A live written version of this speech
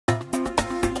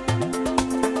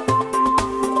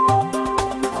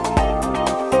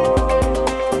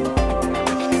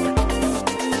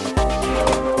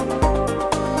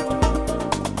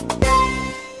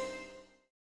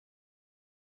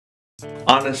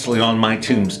honestly, on my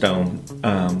tombstone,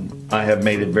 I have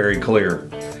made it very clear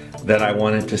that I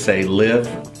wanted to say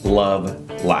live,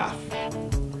 love, laugh.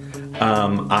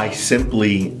 I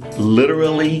simply,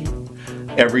 literally,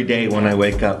 every day when I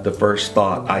wake up, the first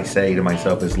thought I say to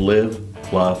myself is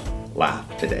live, love,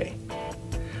 laugh today.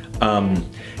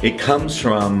 It comes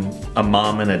from a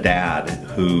mom and a dad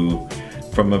who,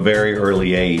 from a very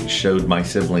early age, showed my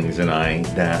siblings and I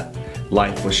that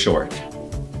life was short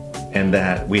and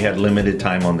that we had limited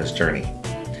time on this journey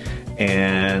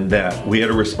and that we had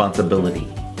a responsibility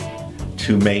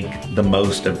to make the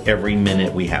most of every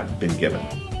minute we have been given.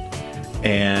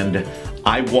 And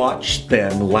I watched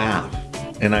them laugh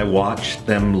and I watched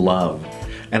them love.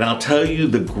 And I'll tell you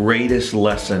the greatest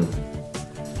lesson,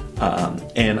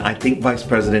 and I think Vice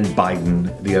President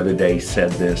Biden the other day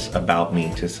said this about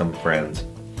me to some friends.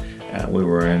 We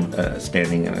were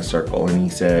standing in a circle and he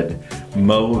said,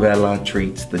 Mo Vela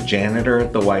treats the janitor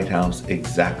at the White House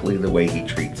exactly the way he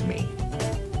treats me.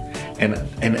 And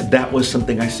that was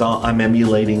something I saw. I'm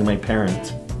emulating my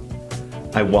parents.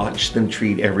 I watched them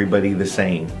treat everybody the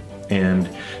same. And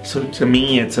so to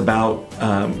me, it's about,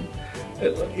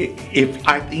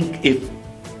 if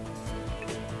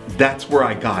that's where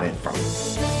I got it from.